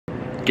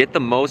Get the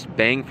most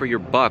bang for your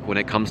buck when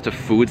it comes to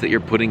foods that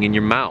you're putting in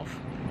your mouth.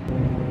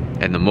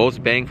 And the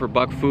most bang for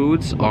buck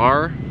foods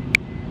are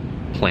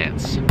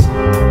plants.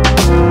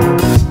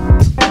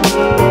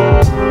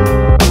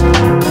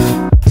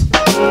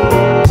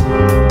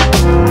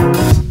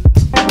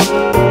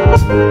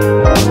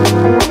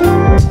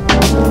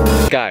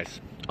 Guys,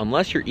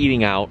 unless you're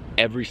eating out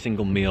every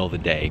single meal of the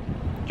day,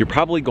 you're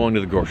probably going to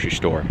the grocery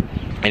store.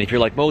 And if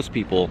you're like most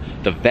people,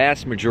 the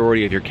vast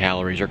majority of your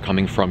calories are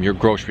coming from your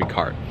grocery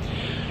cart.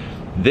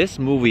 This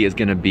movie is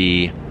gonna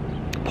be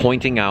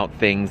pointing out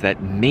things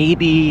that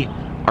maybe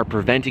are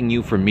preventing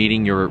you from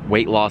meeting your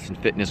weight loss and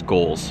fitness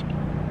goals.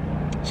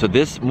 So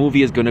this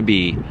movie is gonna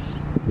be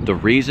the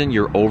reason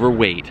you're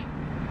overweight,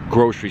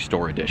 grocery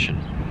store edition.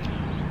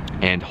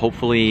 And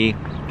hopefully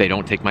they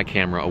don't take my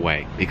camera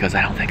away, because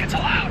I don't think it's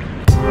allowed.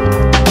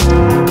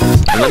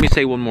 And let me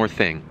say one more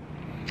thing.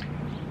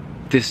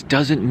 This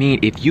doesn't mean,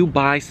 if you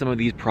buy some of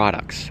these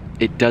products,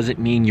 it doesn't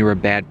mean you're a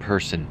bad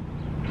person.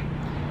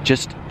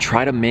 Just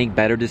try to make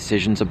better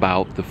decisions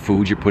about the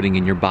food you're putting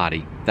in your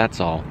body. That's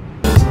all.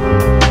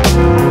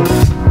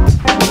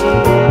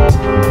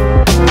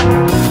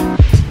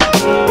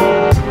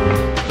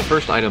 The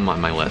first item on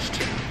my list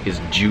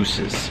is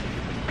juices.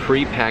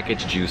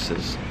 Pre-packaged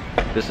juices.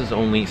 This is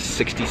only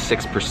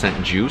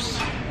 66% juice.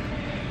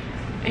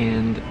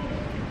 And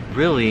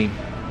really,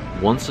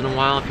 once in a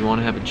while, if you want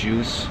to have a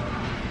juice,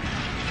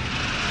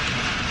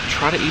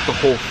 try to eat the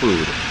whole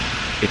food.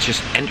 It's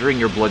just entering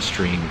your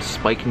bloodstream,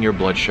 spiking your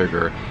blood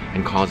sugar,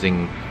 and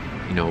causing,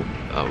 you know,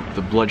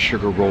 the blood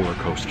sugar roller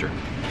coaster.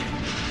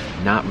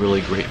 Not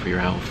really great for your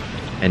health.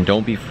 And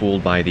don't be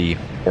fooled by the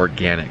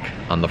organic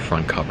on the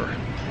front cover.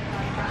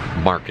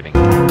 Marketing.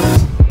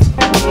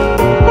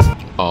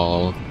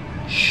 All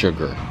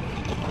sugar.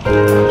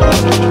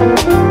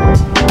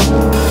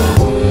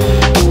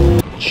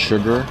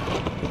 Sugar,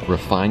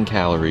 refined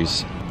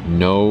calories,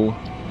 no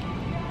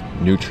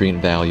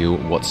nutrient value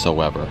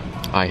whatsoever.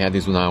 I had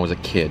these when I was a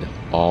kid,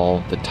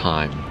 all the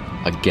time.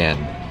 Again,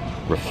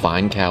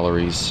 refined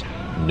calories,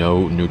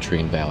 no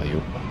nutrient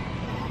value.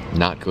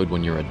 Not good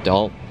when you're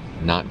adult,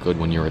 not good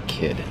when you're a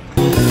kid.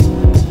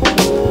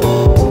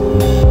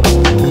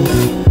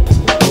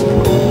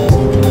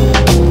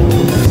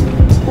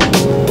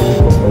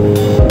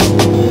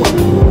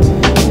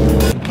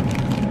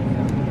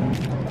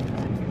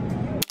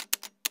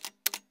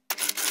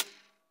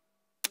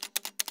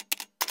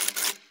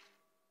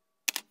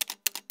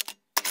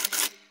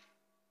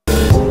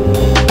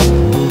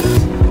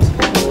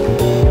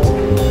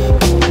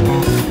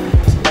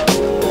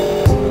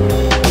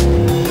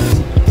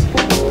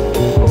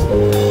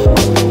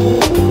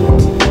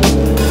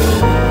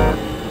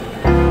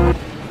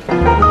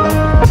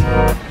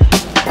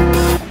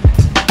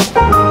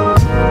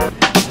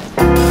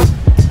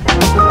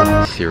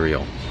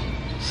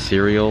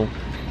 Cereal,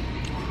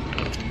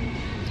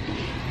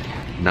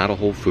 not a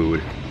whole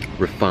food,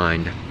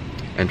 refined,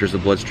 enters the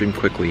bloodstream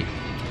quickly.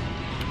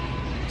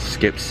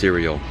 Skip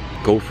cereal.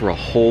 Go for a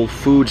whole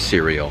food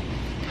cereal.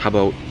 How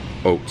about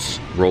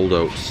oats, rolled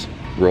oats?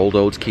 Rolled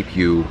oats keep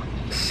you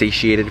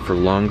satiated for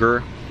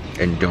longer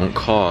and don't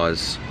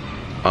cause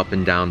up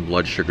and down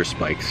blood sugar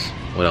spikes.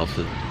 What else?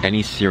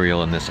 Any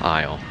cereal in this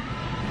aisle,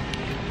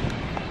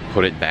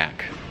 put it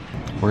back.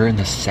 We're in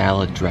the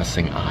salad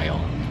dressing aisle.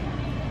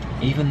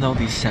 Even though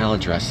these salad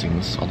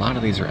dressings, a lot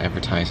of these are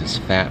advertised as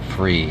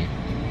fat-free,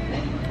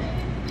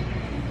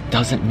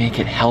 doesn't make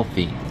it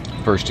healthy.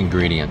 First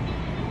ingredient,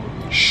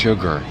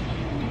 sugar.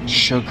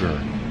 Sugar.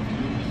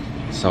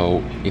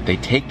 So if they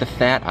take the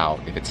fat out,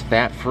 if it's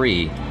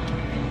fat-free,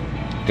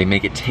 they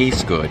make it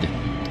taste good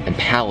and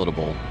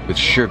palatable with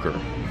sugar.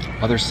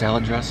 Other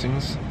salad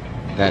dressings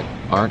that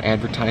aren't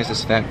advertised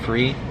as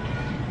fat-free,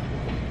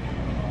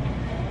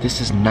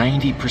 this is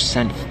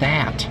 90%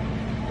 fat.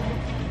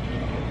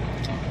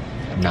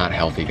 Not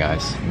healthy,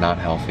 guys, not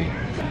healthy.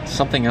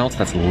 Something else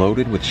that's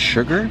loaded with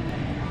sugar?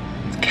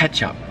 It's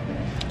ketchup.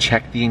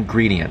 Check the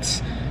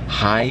ingredients.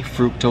 High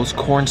fructose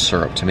corn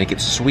syrup to make it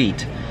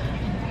sweet.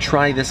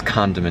 Try this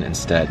condiment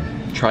instead.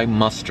 Try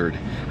mustard.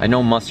 I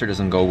know mustard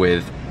doesn't go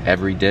with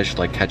every dish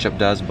like ketchup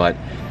does, but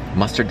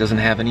mustard doesn't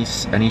have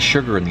any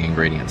sugar in the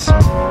ingredients.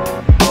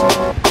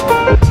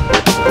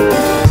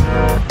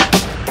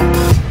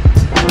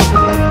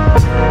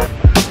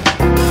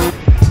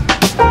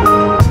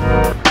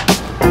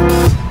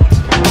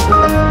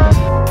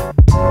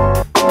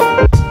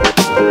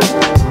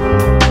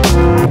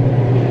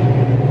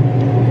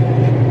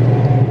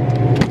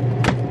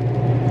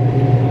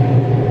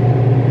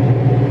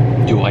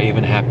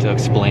 To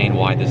explain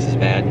why this is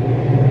bad?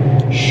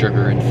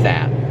 Sugar and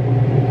fat.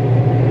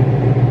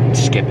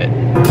 Skip it.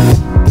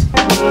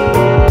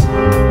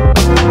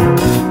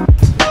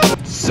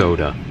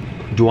 Soda.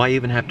 Do I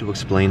even have to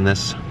explain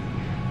this?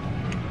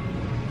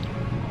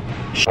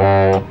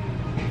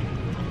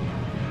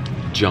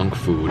 Junk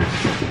food.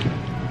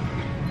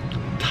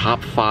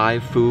 Top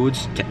 5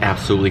 foods to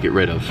absolutely get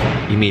rid of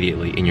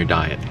immediately in your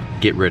diet.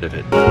 Get rid of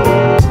it.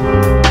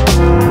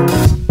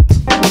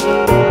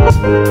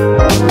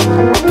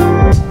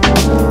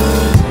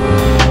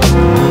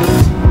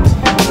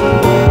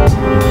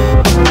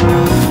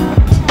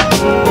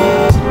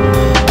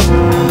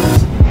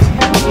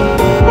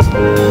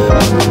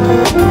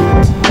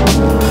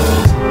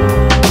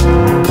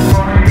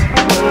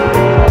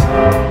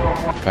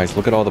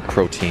 at all the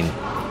protein.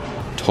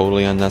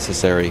 Totally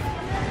unnecessary.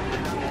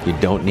 You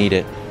don't need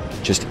it.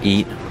 Just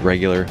eat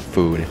regular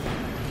food.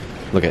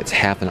 Look at it's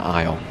half an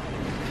aisle.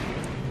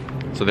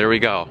 So there we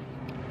go.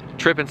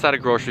 Trip inside a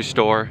grocery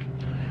store.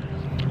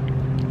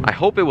 I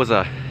hope this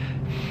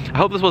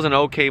was an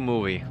okay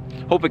movie.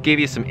 Hope it gave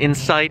you some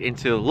insight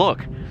into,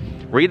 look,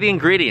 read the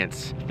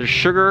ingredients. There's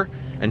sugar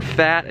and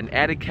fat and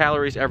added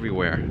calories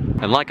everywhere.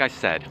 And like I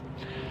said,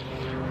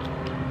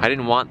 I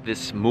didn't want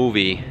this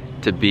movie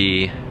to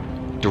be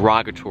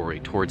derogatory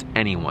towards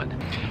anyone.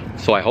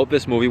 So I hope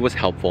this movie was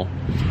helpful.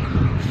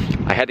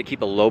 I had to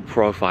keep a low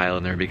profile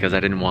in there because I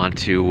didn't want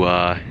to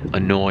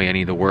annoy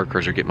any of the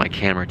workers or get my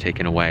camera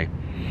taken away.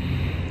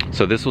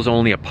 So this was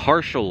only a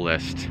partial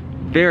list,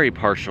 very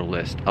partial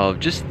list of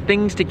just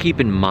things to keep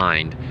in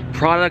mind,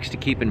 products to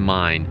keep in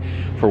mind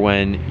for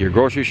when you're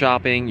grocery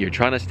shopping, you're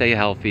trying to stay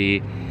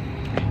healthy.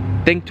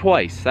 Think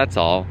twice, that's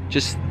all.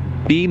 Just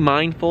be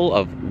mindful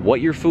of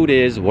what your food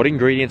is, what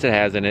ingredients it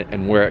has in it,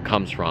 and where it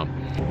comes from.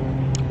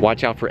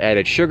 Watch out for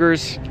added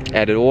sugars,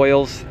 added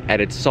oils,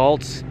 added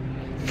salts,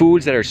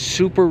 foods that are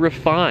super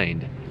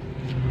refined,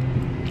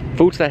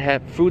 foods that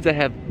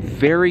have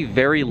very,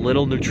 very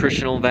little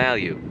nutritional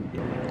value.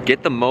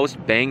 Get the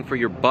most bang for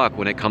your buck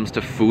when it comes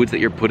to foods that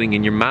you're putting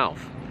in your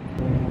mouth.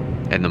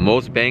 And the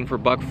most bang for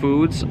buck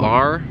foods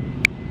are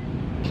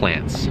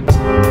plants.